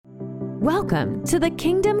Welcome to the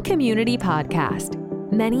Kingdom Community Podcast.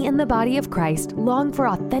 Many in the body of Christ long for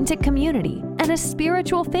authentic community and a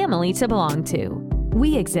spiritual family to belong to.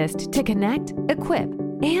 We exist to connect, equip,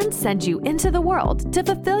 and send you into the world to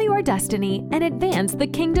fulfill your destiny and advance the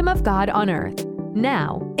kingdom of God on earth.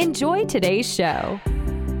 Now, enjoy today's show.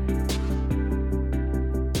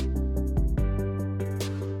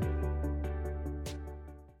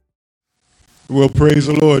 Well, praise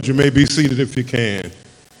the Lord. You may be seated if you can.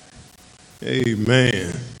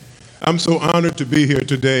 Amen. I'm so honored to be here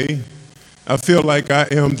today. I feel like I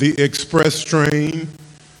am the express train.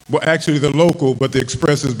 Well, actually the local, but the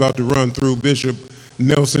express is about to run through. Bishop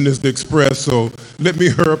Nelson is the express, so let me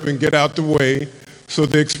hurry up and get out the way so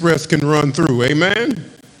the express can run through. Amen?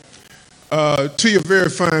 To your very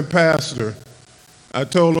fine pastor, I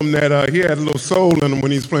told him that he had a little soul in him when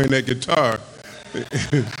he was playing that guitar.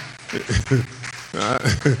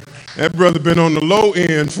 That brother been on the low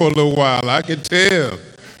end for a little while, I can tell.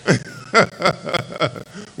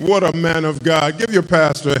 What a man of God. Give your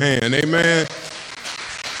pastor a hand, amen.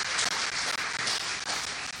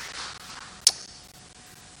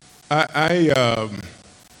 I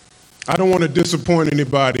don't want to disappoint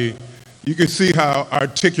anybody. You can see how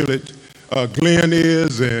articulate Glenn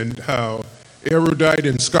is and how erudite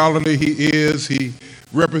and scholarly he is. He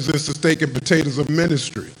represents the steak and potatoes of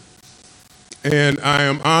ministry. And I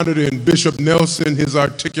am honored in Bishop Nelson. His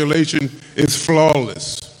articulation is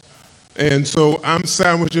flawless. And so I'm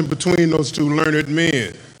sandwiched in between those two learned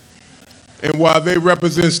men. And while they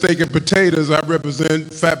represent steak and potatoes, I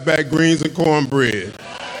represent fatback greens and cornbread.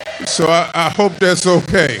 So I hope that's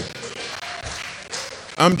okay.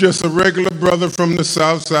 I'm just a regular brother from the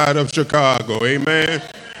south side of Chicago, amen?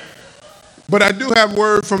 But I do have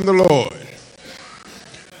word from the Lord.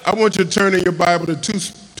 I want you to turn in your Bible to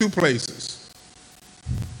two places.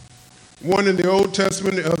 One in the Old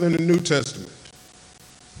Testament, the other in the New Testament.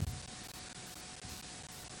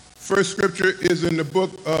 First scripture is in the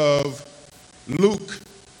book of Luke,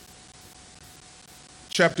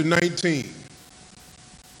 chapter 19.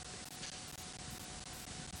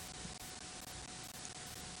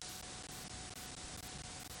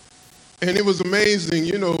 And it was amazing,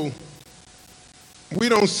 you know, we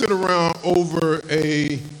don't sit around over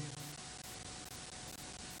a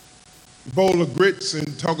bowl of grits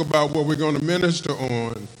and talk about what we're going to minister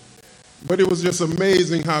on. But it was just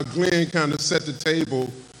amazing how Glenn kind of set the table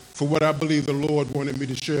for what I believe the Lord wanted me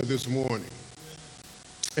to share this morning.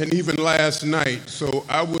 And even last night. So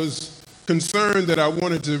I was concerned that I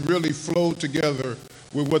wanted to really flow together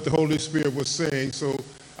with what the Holy Spirit was saying. So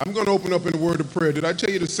I'm going to open up in a word of prayer. Did I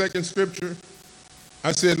tell you the second scripture?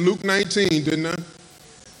 I said Luke 19, didn't I?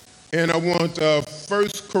 And I want 1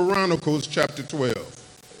 Chronicles chapter 12.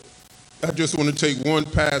 I just want to take one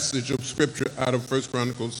passage of scripture out of 1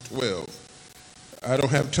 Chronicles 12. I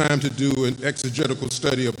don't have time to do an exegetical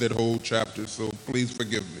study of that whole chapter, so please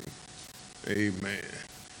forgive me. Amen.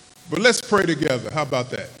 But let's pray together. How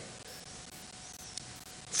about that?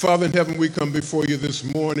 Father in heaven, we come before you this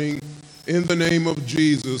morning in the name of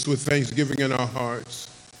Jesus with thanksgiving in our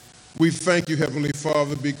hearts. We thank you, Heavenly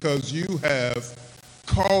Father, because you have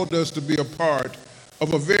called us to be a part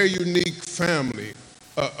of a very unique family,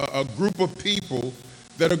 a group of people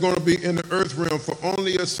that are going to be in the earth realm for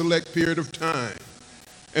only a select period of time,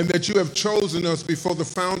 and that you have chosen us before the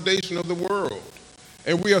foundation of the world,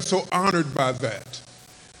 and we are so honored by that.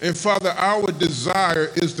 And Father, our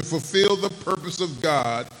desire is to fulfill the purpose of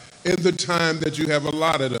God in the time that you have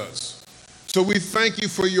allotted us. So we thank you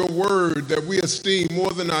for your word that we esteem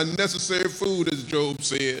more than our necessary food, as Job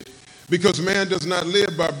said, because man does not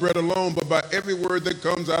live by bread alone, but by every word that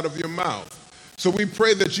comes out of your mouth. So we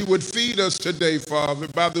pray that you would feed us today, Father,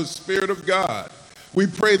 by the Spirit of God. We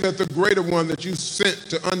pray that the greater one that you sent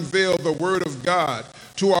to unveil the word of God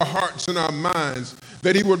to our hearts and our minds,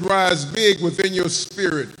 that he would rise big within your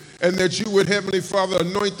spirit, and that you would, Heavenly Father,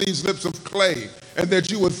 anoint these lips of clay, and that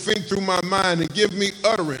you would think through my mind and give me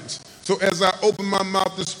utterance. So as I open my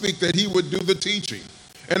mouth to speak, that he would do the teaching.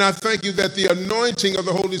 And I thank you that the anointing of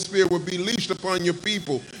the Holy Spirit will be leashed upon your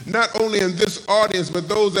people, not only in this audience, but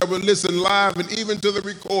those that will listen live and even to the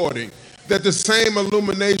recording, that the same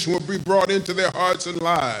illumination will be brought into their hearts and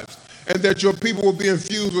lives, and that your people will be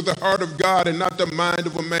infused with the heart of God and not the mind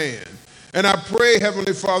of a man. And I pray,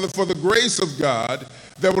 Heavenly Father, for the grace of God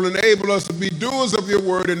that will enable us to be doers of your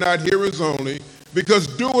word and not hearers only, because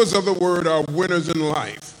doers of the word are winners in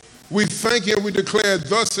life. We thank you and we declare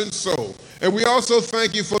thus and so. And we also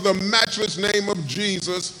thank you for the matchless name of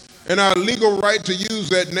Jesus and our legal right to use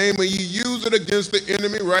that name, and you use it against the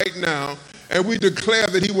enemy right now. And we declare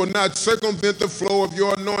that he will not circumvent the flow of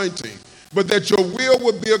your anointing. but that your will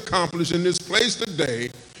would be accomplished in this place today.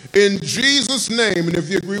 In Jesus' name, and if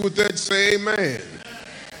you agree with that, say amen.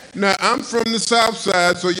 Now, I'm from the South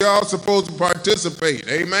Side, so y'all supposed to participate,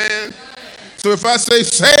 amen? So if I say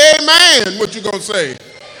amen, what you gonna say?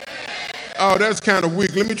 Oh, that's kind of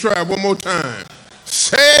weak. Let me try it one more time.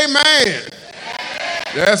 Say amen.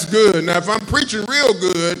 That's good. Now, if I'm preaching real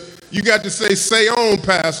good, you got to say on,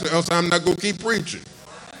 Pastor, else I'm not going to keep preaching.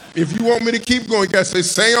 If you want me to keep going, you got to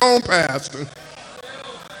say on, Pastor.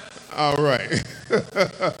 All right.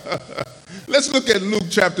 Let's look at Luke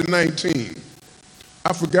chapter 19.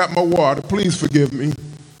 I forgot my water. Please forgive me.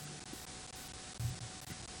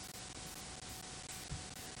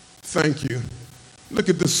 Thank you. Look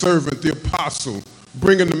at the servant, the apostle,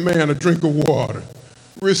 bringing the man a drink of water.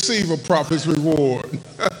 Receive a prophet's reward.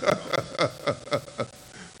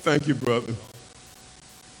 Thank you, brother.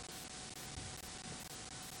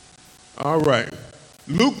 All right.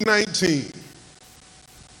 Luke 19.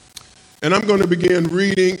 And I'm going to begin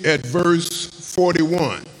reading at verse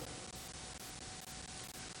 41.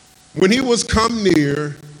 When he was come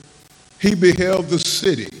near, he beheld the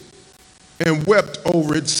city and wept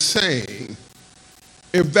over it, saying,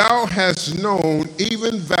 if thou hast known,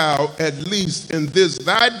 even thou at least in this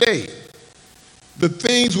thy day, the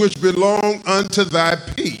things which belong unto thy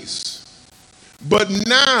peace, but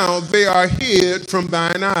now they are hid from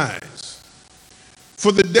thine eyes.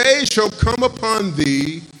 For the day shall come upon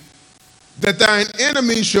thee, that thine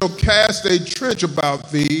enemies shall cast a trench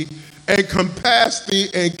about thee, and compass thee,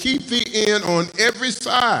 and keep thee in on every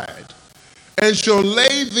side, and shall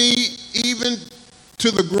lay thee even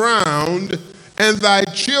to the ground, and thy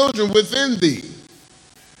children within thee.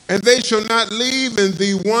 And they shall not leave in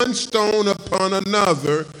thee one stone upon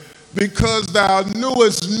another, because thou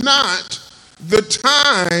knewest not the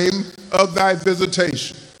time of thy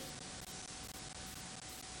visitation.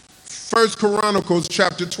 1 Chronicles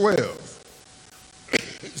chapter 12.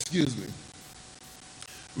 Excuse me.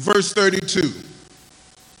 Verse 32.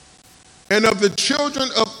 And of the children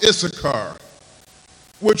of Issachar,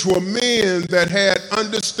 which were men that had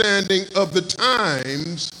understanding of the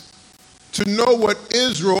times, to know what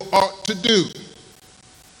Israel ought to do.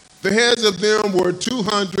 The heads of them were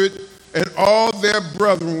 200, and all their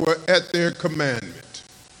brethren were at their commandment.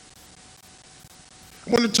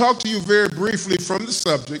 I want to talk to you very briefly from the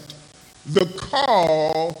subject, the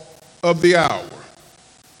call of the hour.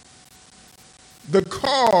 The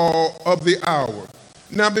call of the hour.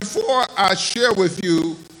 Now, before I share with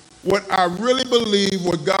you what I really believe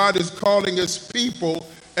what God is calling his people,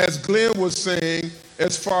 as Glenn was saying,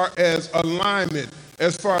 as far as alignment,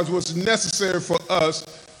 as far as what's necessary for us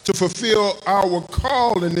to fulfill our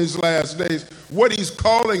call in these last days, what he's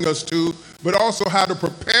calling us to, but also how to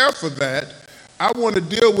prepare for that, I want to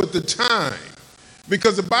deal with the time.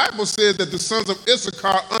 Because the Bible says that the sons of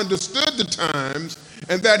Issachar understood the times,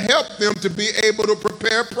 and that helped them to be able to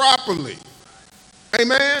prepare properly.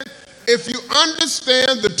 Amen? If you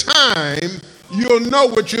understand the time, you'll know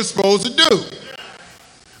what you're supposed to do.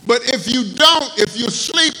 But if you don't, if you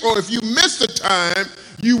sleep or if you miss the time,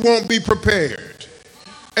 you won't be prepared.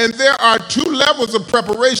 And there are two levels of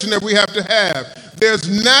preparation that we have to have. There's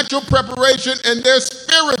natural preparation and there's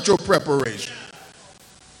spiritual preparation.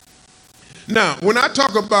 Now, when I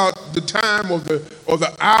talk about the time or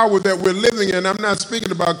the hour that we're living in, I'm not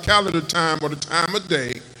speaking about calendar time or the time of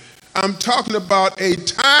day. I'm talking about a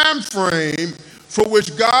time frame for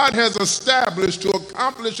which God has established to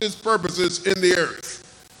accomplish his purposes in the earth.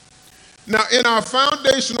 Now, in our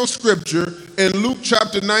foundational scripture, in Luke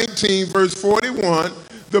chapter 19, verse 41,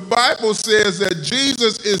 the Bible says that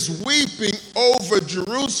Jesus is weeping over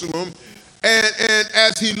Jerusalem, and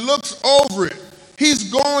as he looks over it,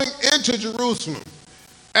 he's going into Jerusalem.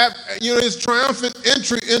 His triumphant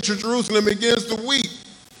entry into Jerusalem begins to weep.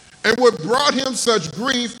 And what brought him such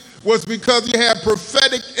grief was because he had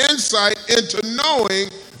prophetic insight into knowing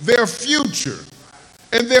their future.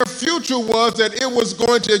 And their future was that it was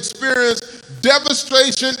going to experience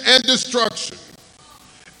devastation and destruction.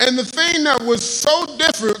 And the thing that was so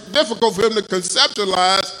difficult for him to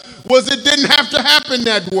conceptualize was it didn't have to happen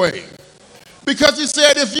that way. Because he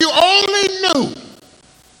said, if you only knew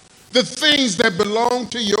the things that belong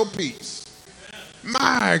to your peace.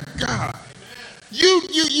 My God.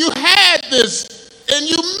 You had this and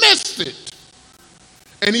you missed it.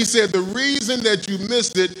 And he said the reason that you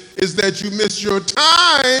missed it is that you missed your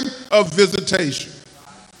time of visitation.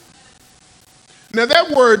 Now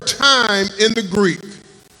that word time in the Greek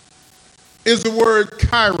is the word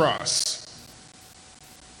kairos.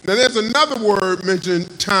 Now there's another word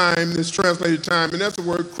mentioned time that's translated time, and that's the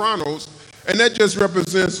word chronos, and that just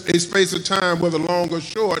represents a space of time, whether long or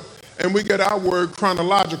short, and we get our word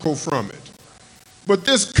chronological from it. But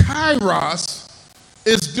this kairos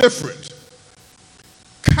is different.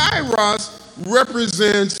 Kairos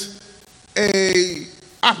represents a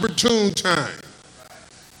opportune time.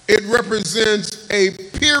 It represents a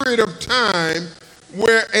period of time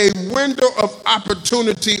where a window of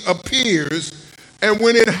opportunity appears, and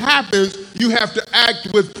when it happens, you have to act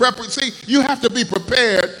with preparation. See, you have to be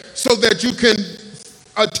prepared so that you can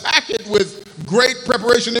attack it with great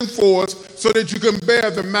preparation and force so that you can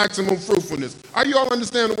bear the maximum fruitfulness. Are you all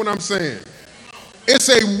understanding what I'm saying? It's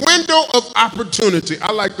a window of opportunity.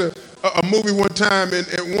 I liked a movie one time,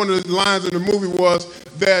 and one of the lines in the movie was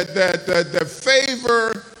that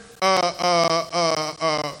favor,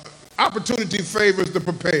 opportunity favors the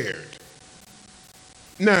prepared.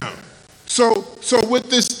 Now, so with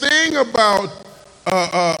this thing about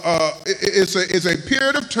it's a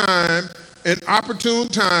period of time, an opportune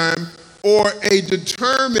time, or a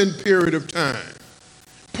determined period of time.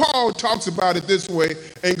 Paul talks about it this way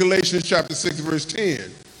in Galatians chapter 6, verse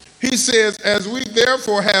 10. He says, as we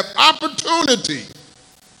therefore have opportunity,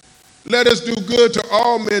 let us do good to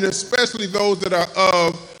all men, especially those that are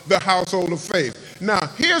of the household of faith. Now,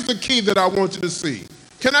 here's the key that I want you to see.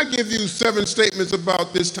 Can I give you 7 statements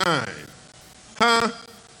about this time? Huh?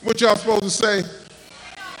 What y'all supposed to say?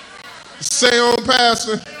 Say on,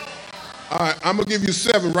 Pastor. All right, I'm going to give you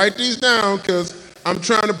 7. Write these down because I'm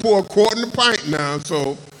trying to pour a quart in the pint now,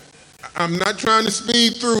 so I'm not trying to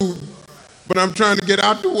speed through, but I'm trying to get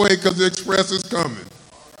out the way because the express is coming.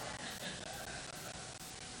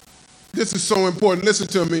 This is so important. Listen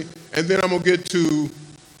to me, and then I'm going to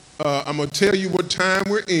tell you what time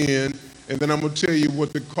we're in, and then I'm going to tell you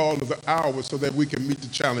what the call of the hour so that we can meet the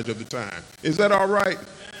challenge of the time. Is that all right?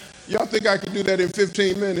 Y'all think I can do that in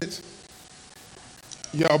 15 minutes?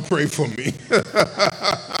 Y'all pray for me.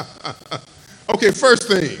 Okay, first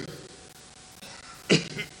thing.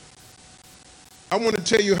 I want to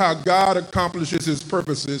tell you how God accomplishes his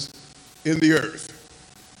purposes in the earth.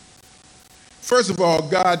 First of all,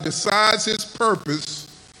 God decides his purpose,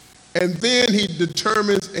 and then he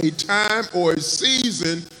determines a time or a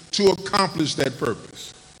season to accomplish that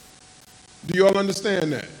purpose. Do you all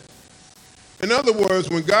understand that? In other words,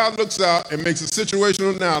 when God looks out and makes a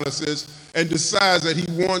situational analysis and decides that he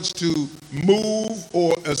wants to move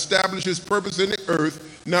or establish his purpose in the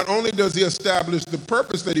earth, not only does he establish the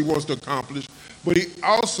purpose that he wants to accomplish, but he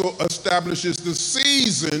also establishes the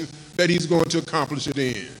season that he's going to accomplish it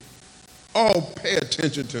in. Oh, pay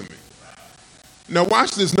attention to me. Now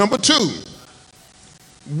watch this. Number 2.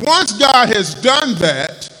 Once God has done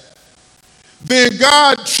that, then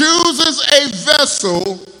God chooses a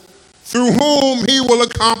vessel through whom he will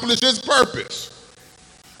accomplish his purpose.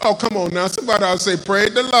 Oh, come on now. Somebody ought to say,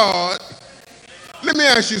 praise the Lord. Let me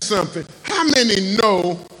ask you something. How many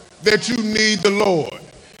know that you need the Lord?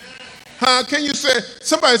 Huh? Can you say,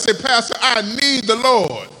 somebody say, Pastor, I need the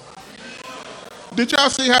Lord. Did y'all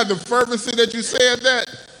see how the fervency that you said that?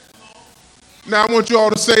 Now I want you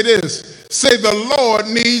all to say this. Say, the Lord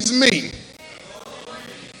needs me.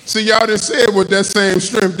 See, y'all didn't say it with that same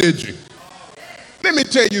strength, did you? Let me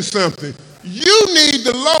tell you something. You need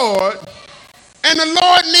the Lord, and the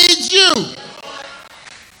Lord needs you.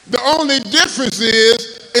 The only difference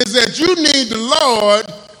is that you need the Lord,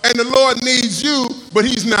 and the Lord needs you, but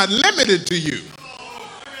he's not limited to you.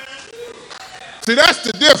 See, that's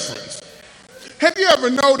the difference. Have you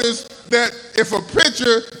ever noticed that if a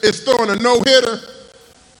pitcher is throwing a no-hitter,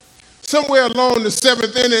 somewhere along the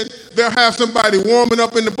 7th inning, they'll have somebody warming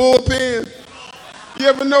up in the bullpen? You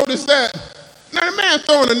ever notice that? Now, the man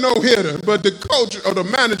throwing a no-hitter, but the coach or the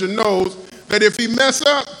manager knows that if he mess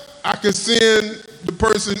up, I can send the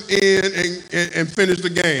person in and finish the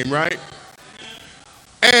game, right?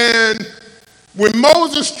 And when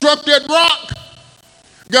Moses struck that rock,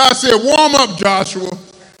 God said, warm up, Joshua.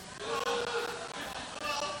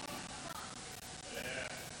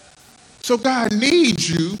 So God needs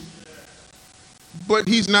you, but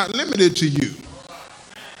he's not limited to you.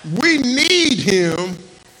 We need him,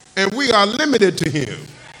 and we are limited to him.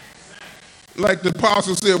 Like the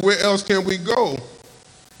apostle said, where else can we go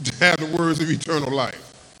to have the words of eternal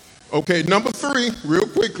life? Okay, number 3, real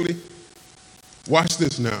quickly. Watch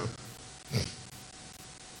this now.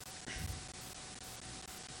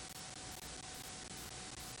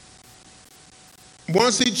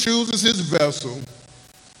 Once he chooses his vessel,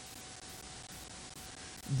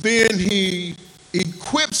 then he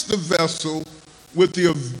equips the vessel with the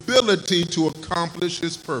ability to accomplish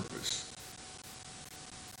his purpose.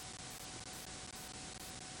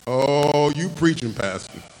 Oh, you preaching,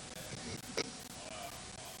 Pastor.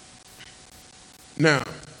 Now,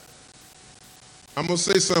 I'm going to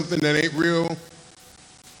say something that ain't real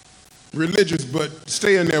religious, but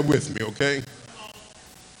stay in there with me, okay?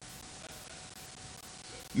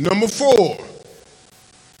 Number 4,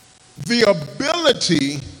 the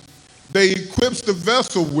ability that he equips the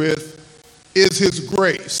vessel with is his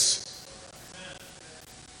grace.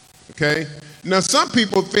 Okay? Now, some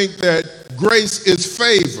people think that grace is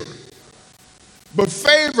favor, but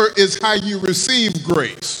favor is how you receive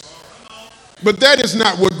grace. But that is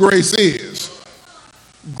not what grace is.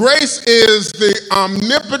 Grace is the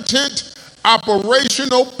omnipotent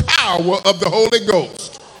operational power of the Holy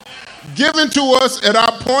Ghost, given to us at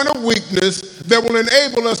our point of weakness, that will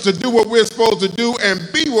enable us to do what we're supposed to do and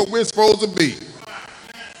be what we're supposed to be.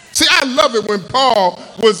 See, I love it when Paul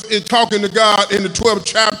was talking to God in the 12th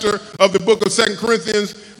chapter of the book of 2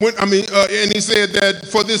 Corinthians, and he said that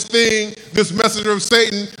for this thing, this messenger of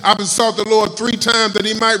Satan, I besought the Lord 3 times that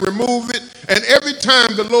he might remove it. And every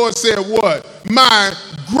time the Lord said what? My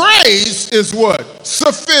grace is what?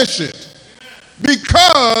 Sufficient.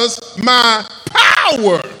 Because my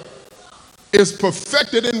power is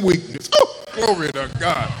perfected in weakness. Oh, glory to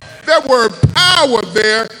God. That word power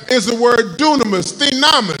there is the word dunamis,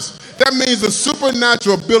 dynamis. That means the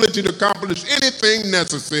supernatural ability to accomplish anything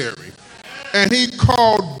necessary. And he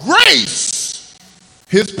called grace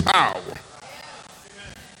his power.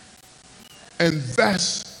 And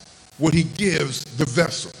that's what he gives the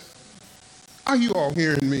vessel. Are you all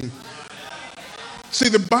hearing me? See,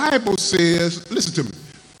 the Bible says, listen to me.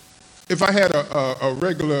 If I had a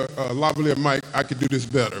regular lavalier mic, I could do this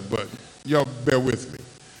better, but y'all bear with me.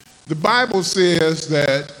 The Bible says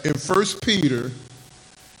that in 1 Peter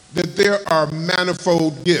that there are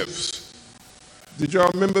manifold gifts. Did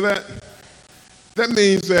y'all remember that? That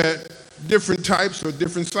means that different types or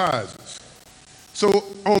different sizes. So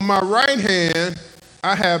on my right hand,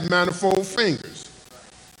 I have manifold fingers,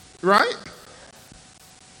 right?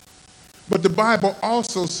 But the Bible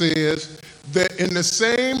also says that in the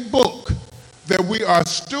same book that we are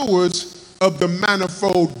stewards of the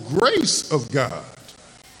manifold grace of God.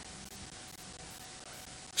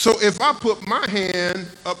 So if I put my hand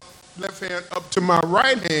up, left hand up to my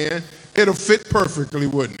right hand, it'll fit perfectly,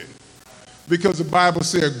 wouldn't it? Because the Bible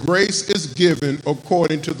said grace is given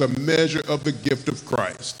according to the measure of the gift of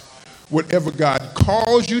Christ. Whatever God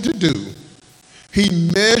calls you to do, he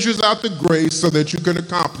measures out the grace so that you can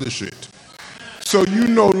accomplish it. So you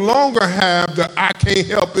no longer have the I can't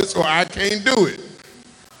help it or I can't do it.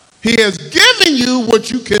 He has given you what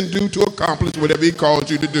you can do to accomplish whatever he calls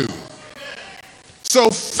you to do. So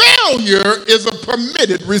failure is a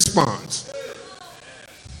permitted response.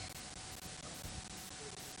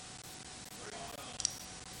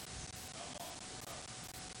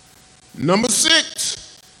 Number 6.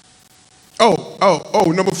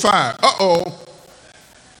 Number 5.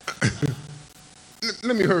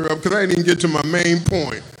 Let me hurry up because I didn't even get to my main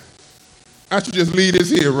point. I should just leave this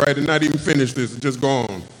here, right, and not even finish this and just go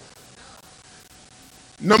on.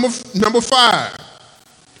 Number 5.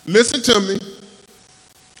 Listen to me.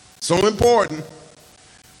 So important.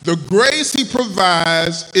 The grace he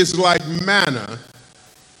provides is like manna,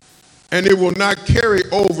 and it will not carry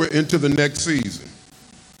over into the next season.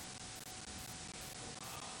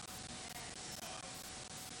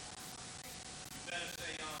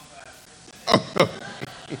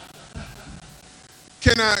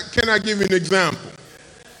 Can I give you an example?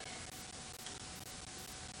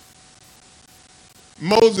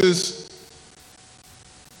 Moses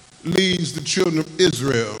leads the children of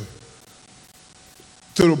Israel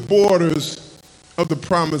to the borders of the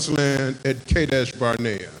promised land at Kadesh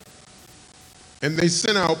Barnea. And they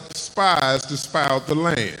sent out spies to spy out the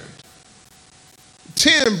land.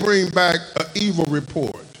 10 bring back an evil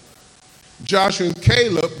report. Joshua and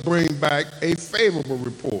Caleb bring back a favorable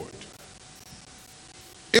report.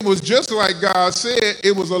 It was just like God said,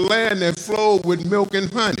 it was a land that flowed with milk and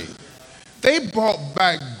honey. They brought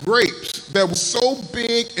back grapes that were so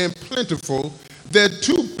big and plentiful that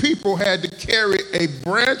 2 people had to carry a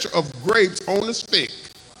branch of grapes on a stick.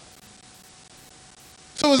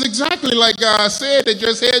 So it was exactly like God said, they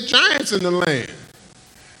just had giants in the land.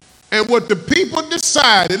 And what the people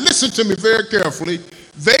decided, listen to me very carefully,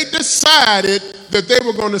 they decided that they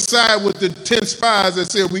were going to side with the 10 spies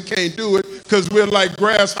that said we can't do it because we're like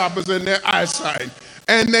grasshoppers in their eyesight.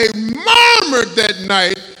 And they murmured that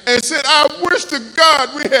night and said, I wish to God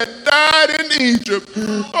we had died in Egypt.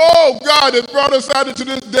 Oh, God has brought us out into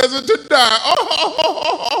this desert to die.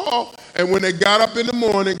 Oh. And when they got up in the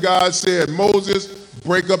morning, God said, Moses,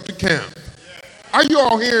 break up the camp. Are you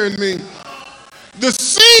all hearing me? The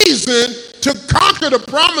season to conquer the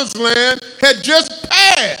promised land had just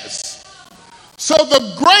passed. So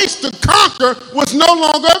the grace to conquer was no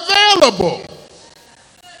longer available.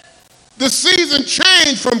 The season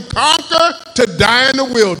changed from conquer to die in the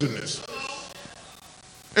wilderness.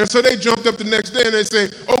 And so they jumped up the next day and they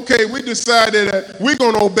said, okay, we decided that we're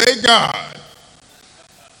going to obey God.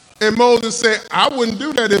 And Moses said, I wouldn't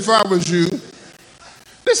do that if I was you.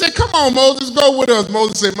 They said, come on, Moses, go with us.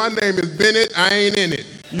 Moses said, my name is Bennett. I ain't in it.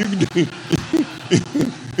 You can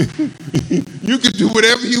you can do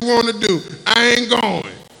whatever you want to do. I ain't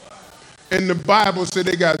going. And the Bible said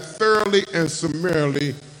they got thoroughly and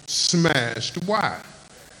summarily smashed. Why?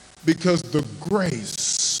 Because the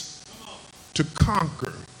grace to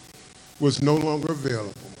conquer was no longer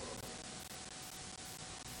available.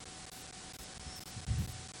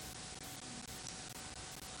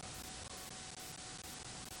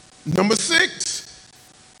 Number 6,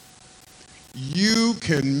 you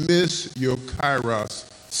can miss your Kairos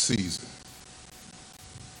season.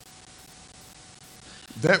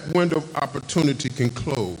 That window of opportunity can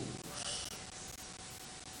close.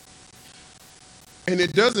 And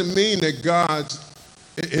it doesn't mean that God's,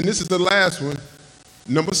 and this is the last one,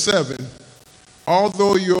 number 7,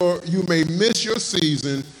 although you may miss your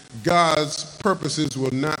season, God's purposes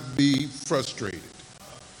will not be frustrated.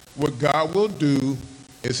 What God will do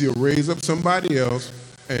is he'll raise up somebody else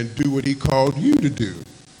and do what he called you to do.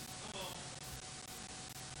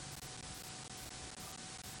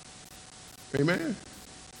 Amen?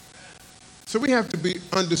 So we have to be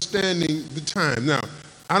understanding the time. Now,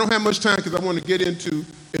 I don't have much time because I want to get into,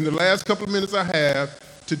 in the last couple of minutes I have,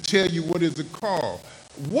 to tell you what is the call.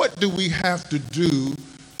 What do we have to do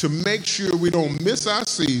to make sure we don't miss our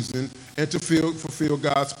season and to fulfill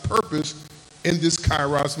God's purpose in this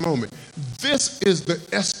Kairos moment? This is the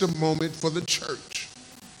Esther moment for the church.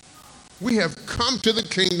 We have come to the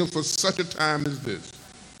kingdom for such a time as this.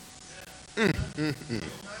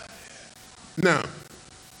 Now,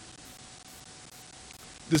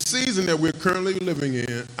 the season that we're currently living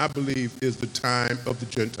in, I believe, is the time of the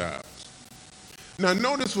Gentiles. Now,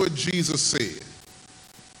 notice what Jesus said.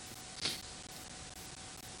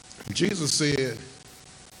 Jesus said,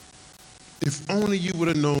 if only you would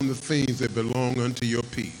have known the things that belong unto your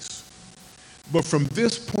peace. But from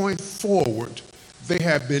this point forward, they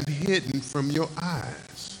have been hidden from your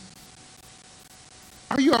eyes.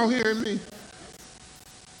 Are you all hearing me?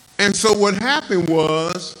 And so what happened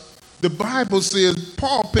was, the Bible says,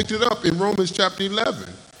 Paul picked it up in Romans chapter 11.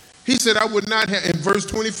 He said, I would not have, in verse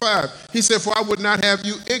 25, he said, for I would not have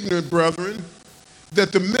you ignorant, brethren,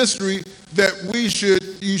 that the mystery that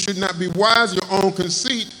you should not be wise in your own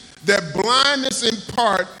conceit, that blindness in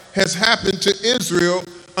part has happened to Israel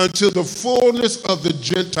until the fullness of the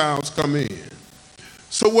Gentiles come in.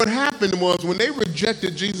 So what happened was when they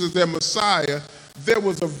rejected Jesus, their Messiah, there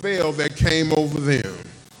was a veil that came over them.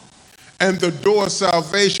 And the door of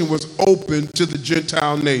salvation was open to the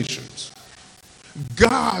Gentile nations.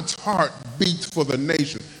 God's heart beats for the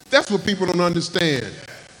nation. That's what people don't understand.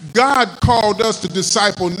 God called us to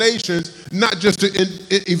disciple nations, not just to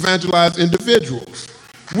evangelize individuals.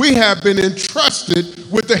 We have been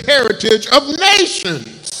entrusted with the heritage of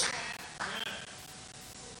nations.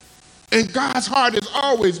 And God's heart has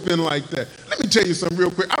always been like that. Let me tell you something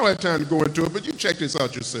real quick. I don't have time to go into it, but you check this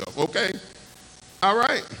out yourself, okay? All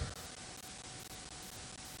right?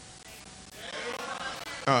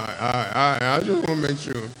 All right. I just want to make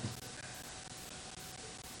sure.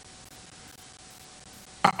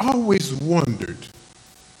 I always wondered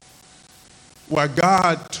why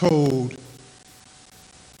God told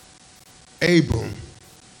Abram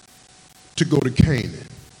to go to Canaan.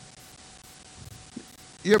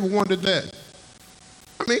 You ever wondered that?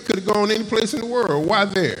 I mean, he could have gone any place in the world. Why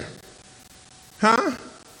there? Huh?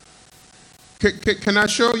 Can I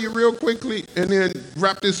show you real quickly and then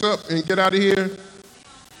wrap this up and get out of here?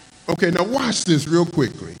 Okay, now watch this real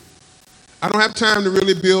quickly. I don't have time to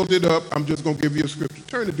really build it up. I'm just going to give you a scripture.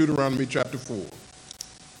 Turn to Deuteronomy chapter 4.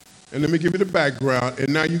 And let me give you the background.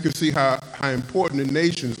 And now you can see how important the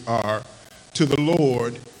nations are to the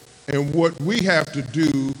Lord and what we have to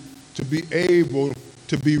do to be able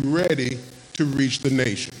to be ready to reach the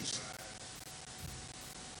nations.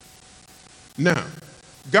 Now,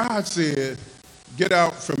 God said, get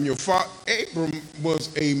out from your father. Abram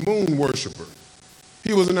was a moon worshiper.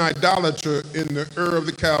 He was an idolater in the Ur of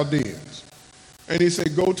the Chaldeans. And he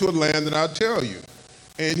said, go to a land that I'll tell you.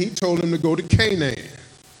 And he told him to go to Canaan.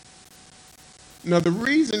 Now, the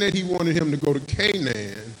reason that he wanted him to go to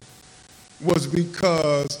Canaan was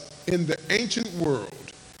because in the ancient world,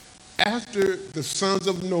 after the sons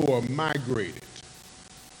of Noah migrated,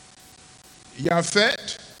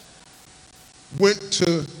 Japhet went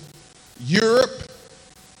to Europe,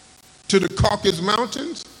 to the Caucasus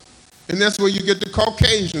Mountains, and that's where you get the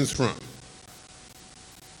Caucasians from.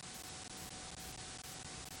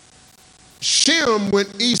 Shem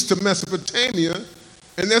went east to Mesopotamia,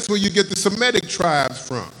 and that's where you get the Semitic tribes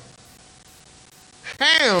from.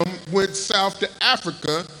 Ham went south to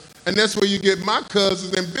Africa, and that's where you get my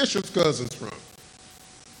cousins and Bishop's cousins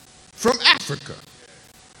from Africa.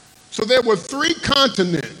 So there were 3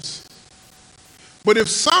 continents. But if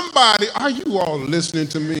somebody, are you all listening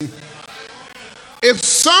to me? If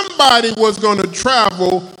somebody was going to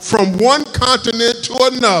travel from one continent to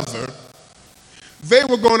another, they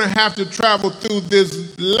were going to have to travel through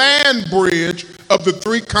this land bridge of the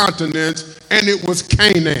 3 continents, and it was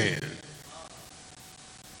Canaan.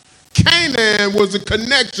 Canaan was the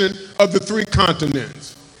connection of the 3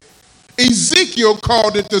 continents. Ezekiel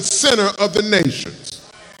called it the center of the nations.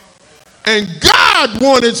 And God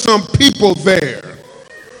wanted some people there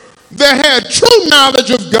that had true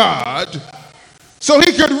knowledge of God so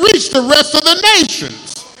he could reach the rest of the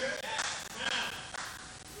nations.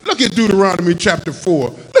 Look at Deuteronomy chapter 4.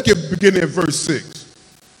 Look at beginning at verse 6.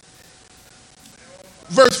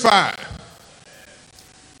 Verse 5.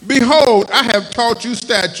 Behold, I have taught you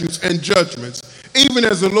statutes and judgments, even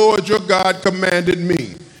as the Lord your God commanded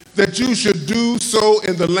me, that you should do so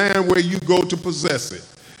in the land where you go to possess it.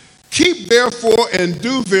 Keep therefore and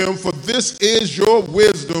do them, for this is your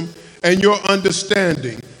wisdom and your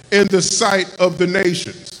understanding in the sight of the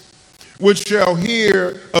nations, which shall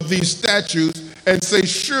hear of these statutes and say,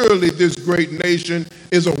 surely this great nation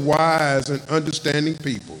is a wise and understanding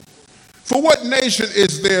people. For what nation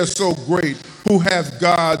is there so great who hath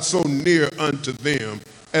God so near unto them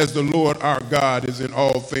as the Lord our God is in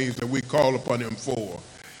all things that we call upon him for?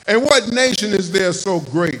 And what nation is there so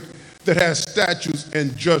great that has statutes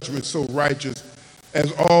and judgments so righteous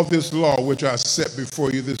as all this law which I set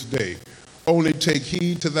before you this day? Only take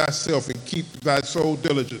heed to thyself and keep thy soul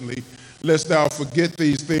diligently, lest thou forget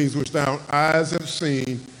these things which thine eyes have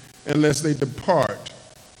seen, and lest they depart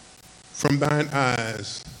from thine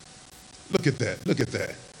eyes. Look at that, look at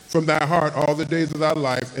that. From thy heart all the days of thy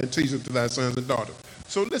life, and teach them to thy sons and daughters.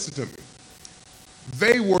 So listen to me.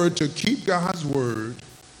 They were to keep God's word,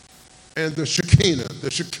 and the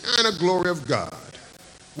Shekinah glory of God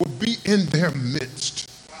would be in their midst.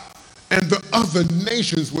 And the other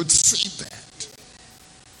nations would see that.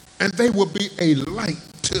 And they would be a light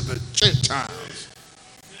to the Gentiles.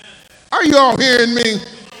 Are you all hearing me?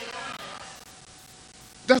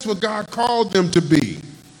 That's what God called them to be.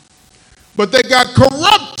 But they got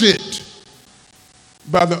corrupted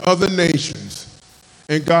by the other nations,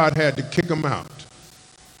 and God had to kick them out.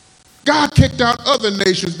 God kicked out other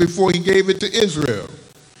nations before he gave it to Israel.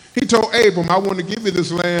 He told Abram, I want to give you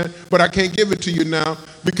this land, but I can't give it to you now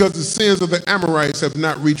because the sins of the Amorites have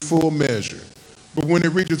not reached full measure. But when it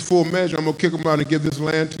reaches full measure, I'm going to kick them out and give this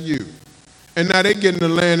land to you. And now they're getting the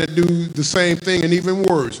land and do the same thing and even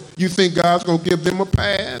worse. You think God's going to give them a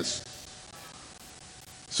pass?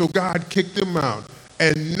 So God kicked them out.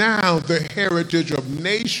 And now the heritage of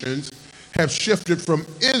nations have shifted from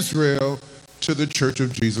Israel to the Church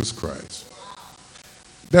of Jesus Christ.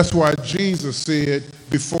 That's why Jesus said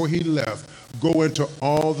before he left, go into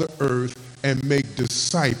all the earth and make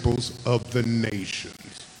disciples of the nations.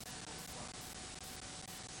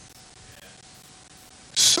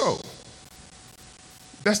 So,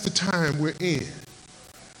 that's the time we're in.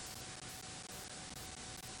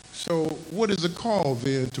 So what is the call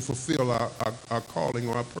then to fulfill our calling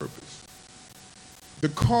or our purpose? The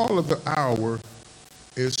call of the hour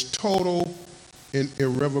is total and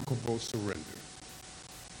irrevocable surrender.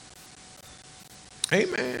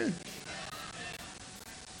 Amen.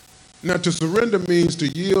 Now, to surrender means to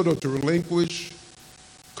yield or to relinquish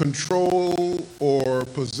control or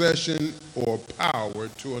possession or power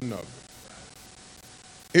to another.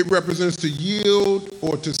 It represents to yield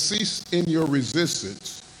or to cease in your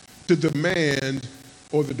resistance to demand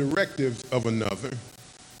or the directives of another.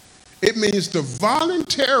 It means to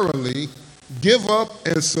voluntarily give up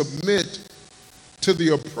and submit to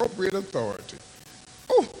the appropriate authority.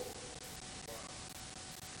 Oh.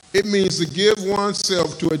 It means to give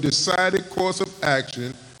oneself to a decided course of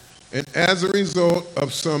action and as a result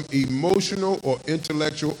of some emotional or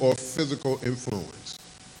intellectual or physical influence.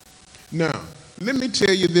 Now, let me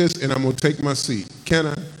tell you this, and I'm going to take my seat. Can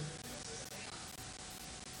I?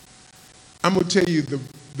 I'm going to tell you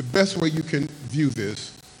the best way you can view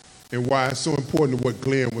this and why it's so important to what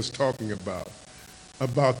Glenn was talking about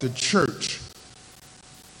the church.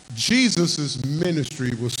 Jesus'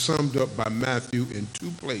 ministry was summed up by Matthew in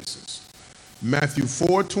two places, Matthew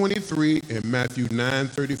 4:23 and Matthew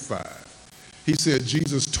 9:35. He said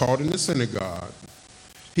Jesus taught in the synagogue.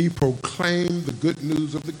 He proclaimed the good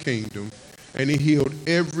news of the kingdom, and he healed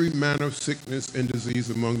every manner of sickness and disease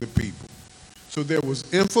among the people. So there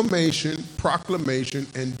was information, proclamation,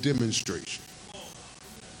 and demonstration.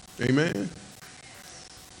 Amen?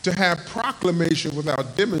 To have proclamation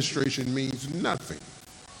without demonstration means nothing.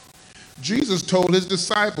 Jesus told his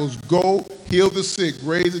disciples, go heal the sick,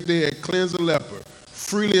 raise the dead, cleanse the leper.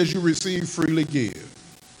 Freely as you receive, freely give.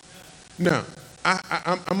 Now,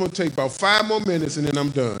 I'm going to take about 5 more minutes and then I'm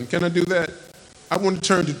done. Can I do that? I want to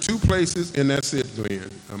turn to 2 places and that's it, Glenn.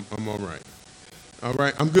 I'm all right. All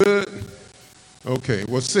right, I'm good? Okay,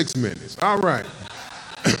 well, 6 minutes. All right.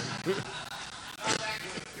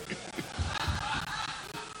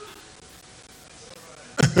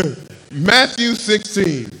 Matthew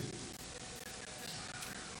 16.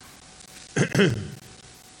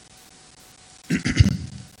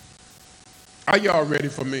 Are y'all ready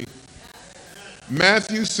for me?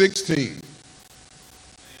 Matthew 16.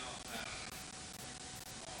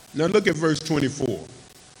 Now look at verse 24.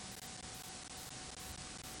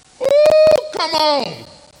 Oh, come on.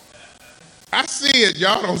 I see it.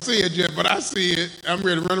 Y'all don't see it yet, but I see it. I'm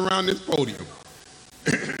ready to run around this podium.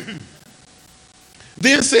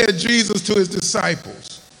 Then said Jesus to his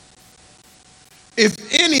disciples, if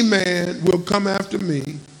any man will come after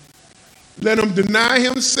me, let him deny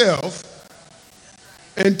himself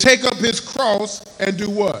and take up his cross and do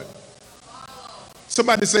what?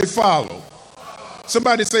 Somebody say follow.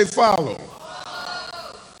 Somebody say follow.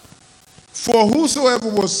 For whosoever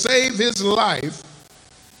will save his life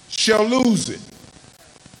shall lose it.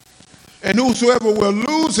 And whosoever will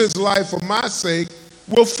lose his life for my sake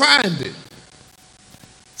will find it.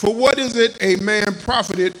 For what is it a man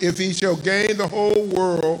profited if he shall gain the whole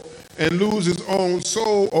world and lose his own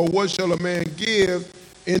soul? Or what shall a man give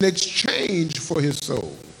in exchange for his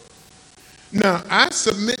soul? Now, I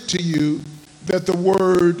submit to you that the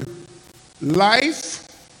word life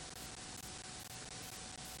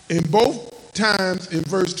in both times in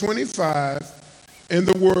verse 25 and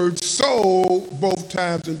the word soul both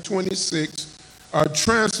times in 26 are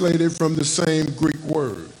translated from the same Greek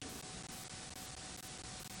word.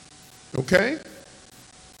 Okay?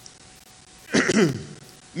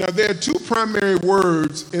 Now, there are 2 primary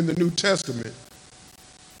words in the New Testament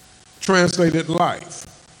translated life.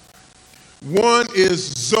 One is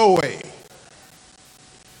Zoe.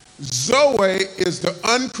 Zoe is the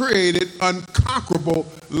uncreated, unconquerable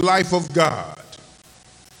life of God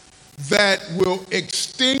that will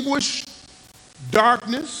extinguish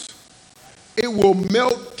darkness. It will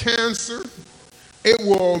melt cancer. It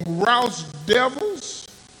will rouse devils.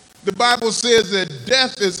 The Bible says that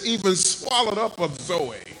death is even swallowed up of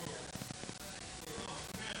Zoe.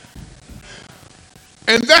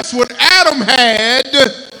 And that's what Adam had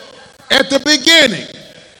at the beginning.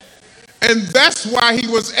 And that's why he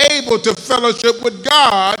was able to fellowship with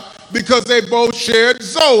God, because they both shared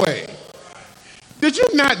Zoe. Did you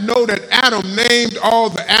not know that Adam named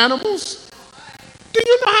all the animals? Do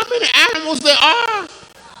you know how many animals there are?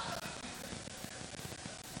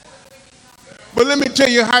 But let me tell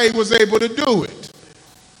you how he was able to do it.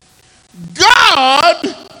 God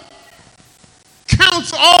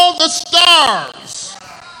counts all the stars,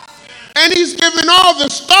 and he's given all the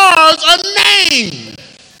stars a name.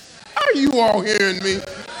 Are you all hearing me?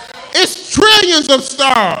 It's trillions of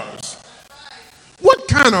stars. What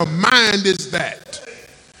kind of mind is that?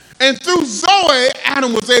 And through Zoe,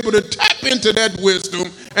 Adam was able to tap into that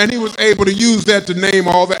wisdom, and he was able to use that to name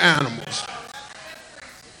all the animals.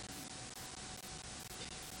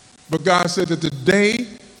 But God said that the day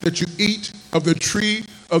that you eat of the tree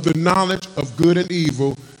of the knowledge of good and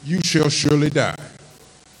evil, you shall surely die.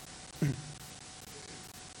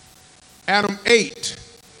 Adam ate,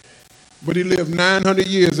 but he lived 900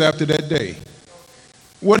 years after that day.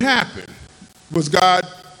 What happened? Was God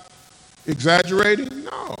exaggerating?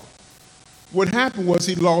 No. What happened was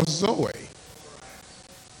he lost Zoe.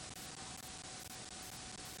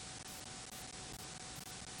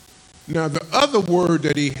 Now, the other word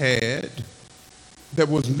that he had that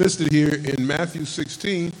was listed here in Matthew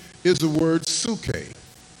 16 is the word suke.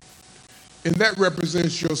 And that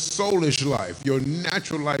represents your soulish life, your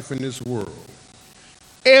natural life in this world.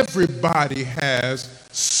 Everybody has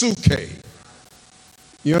suke.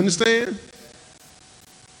 You understand?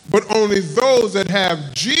 But only those that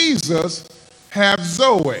have Jesus have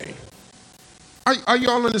Zoe. Are you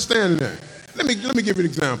all understanding that? Let me give you an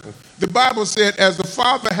example. The Bible said, as the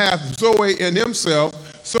Father hath Zoe in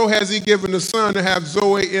himself, so has he given the Son to have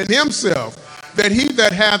Zoe in himself. That he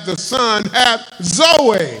that hath the Son hath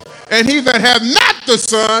Zoe, and he that hath not the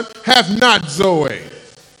Son hath not Zoe.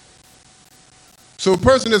 So a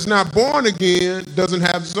person that's not born again doesn't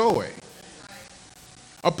have Zoe.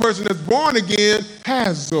 A person that's born again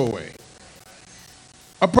has Zoe.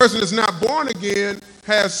 A person that's not born again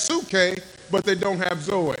has Suke, but they don't have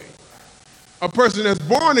Zoe. A person that's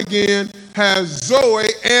born again has Zoe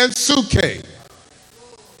and Suke.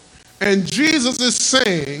 And Jesus is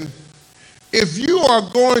saying, if you are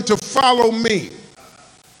going to follow me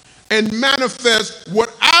and manifest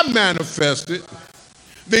what I manifested,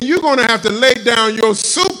 then you're going to have to lay down your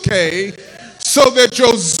Suke so that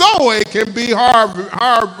your Zoe can be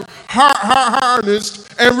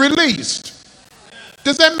harnessed and released.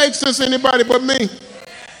 Does that make sense to anybody but me?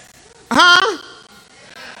 Huh?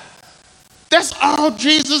 That's all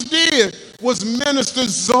Jesus did, was minister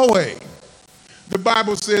Zoe. The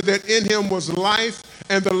Bible said that in him was life,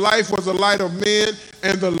 and the life was the light of men,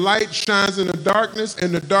 and the light shines in the darkness,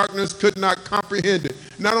 and the darkness could not comprehend it.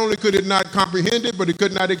 Not only could it not comprehend it, but it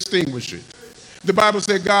could not extinguish it. The Bible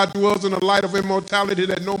said God dwells in a light of immortality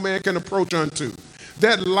that no man can approach unto.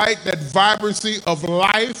 That light, that vibrancy of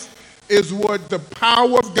life is what the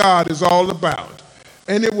power of God is all about.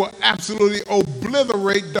 And it will absolutely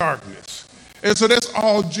obliterate darkness. And so that's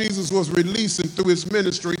all Jesus was releasing through his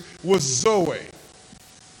ministry was Zoe.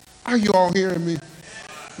 Are you all hearing me?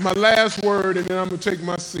 My last word, and then I'm going to take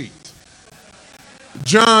my seat.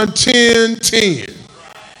 John 10:10.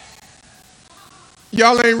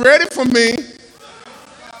 Y'all ain't ready for me.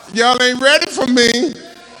 Y'all ain't ready for me.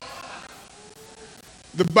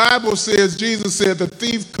 The Bible says, Jesus said, the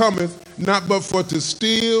thief cometh not but for to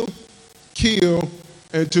steal, kill,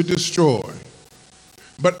 and to destroy.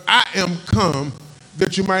 But I am come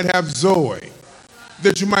that you might have Zoe,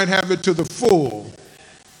 that you might have it to the full,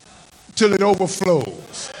 till it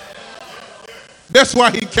overflows. That's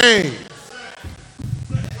why he came.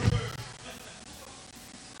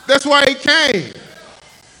 That's why he came.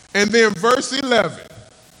 And then verse 11,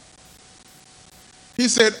 he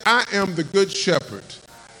said, I am the good shepherd,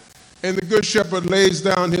 and the good shepherd lays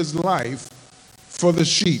down his life for the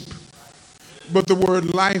sheep. But the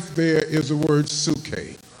word life there is the word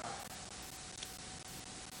suke.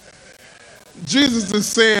 Jesus is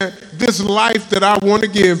saying, this life that I want to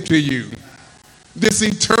give to you, this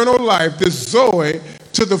eternal life, this Zoe,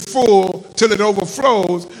 to the full, till it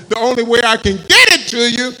overflows, the only way I can get it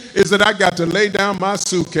to you is that I got to lay down my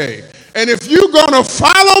suke. And if you're going to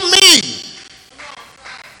follow me,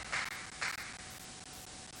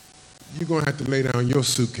 you're going to have to lay down your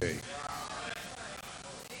suke.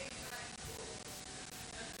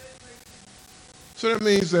 So that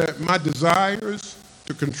means that my desires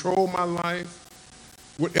to control my life,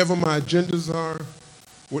 whatever my agendas are,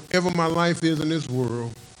 whatever my life is in this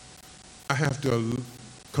world, I have to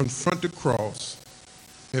confront the cross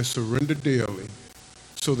and surrender daily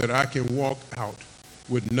so that I can walk out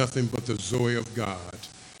with nothing but the Zoe of God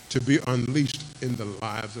to be unleashed in the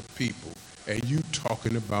lives of people. And you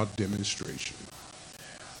talking about demonstration.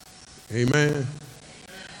 Amen.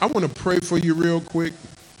 I want to pray for you real quick.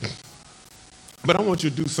 But I want you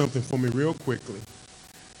to do something for me real quickly.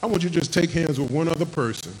 I want you to just take hands with one other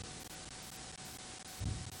person.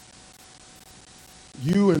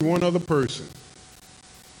 You and one other person.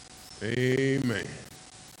 Amen.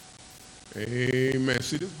 Amen.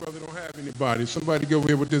 See, this brother don't have anybody. Somebody go over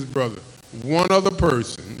here with this brother. One other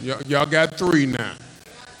person. Y'all got three now.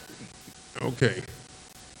 Okay.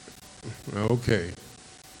 Okay.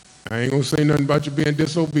 I ain't going to say nothing about you being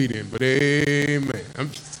disobedient, but amen. I'm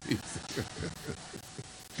just teasing.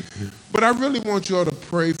 But I really want you all to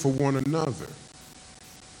pray for one another.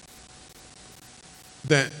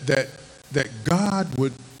 That God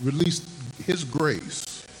would release his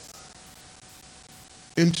grace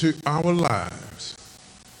into our lives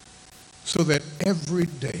so that every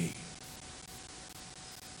day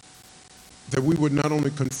that we would not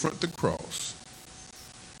only confront the cross,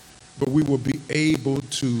 but we will be able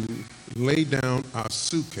to lay down our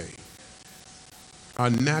suke, our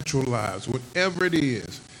natural lives, whatever it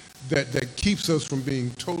is that keeps us from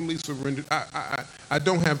being totally surrendered. I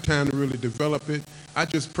don't have time to really develop it. I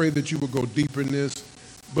just pray that you will go deeper in this.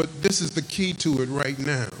 But this is the key to it right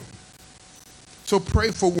now. So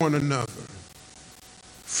pray for one another.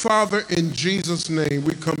 Father, in Jesus' name,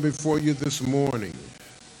 we come before you this morning.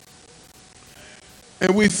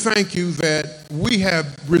 And we thank you that we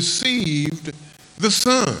have received the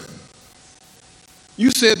Son.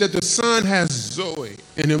 You said that the Son has Zoe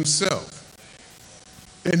in himself.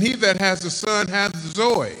 And he that has the Son has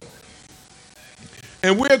Zoe.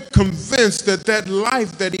 And we're convinced that that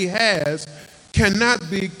life that he has cannot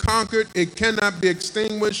be conquered. It cannot be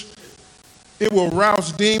extinguished. It will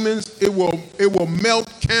rouse demons. It will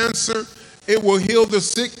melt cancer. It will heal the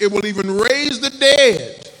sick. It will even raise the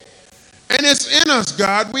dead. And it's in us,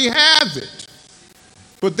 God. We have it.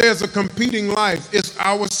 But there's a competing life. It's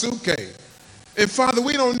our suke. And Father,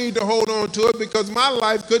 we don't need to hold on to it because my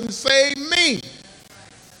life couldn't save me.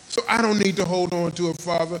 So I don't need to hold on to it,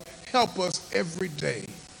 Father. Help us every day.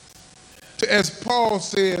 As Paul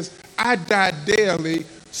says, I die daily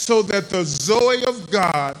so that the Zoe of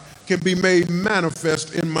God can be made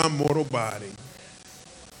manifest in my mortal body.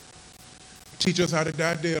 Teach us how to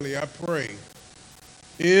die daily, I pray.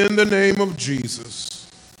 In the name of Jesus.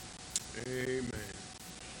 Amen.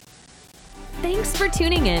 Thanks for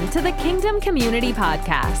tuning in to the Kingdom Community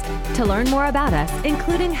Podcast. To learn more about us,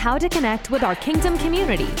 including how to connect with our Kingdom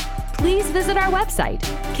community, please visit our website,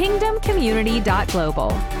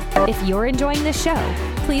 kingdomcommunity.global. If you're enjoying this show,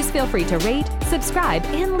 please feel free to rate, subscribe,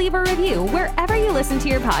 and leave a review wherever you listen to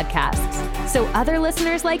your podcasts, so other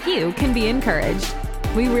listeners like you can be encouraged.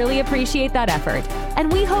 We really appreciate that effort,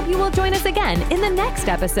 and we hope you will join us again in the next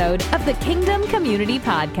episode of the Kingdom Community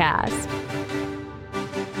Podcast.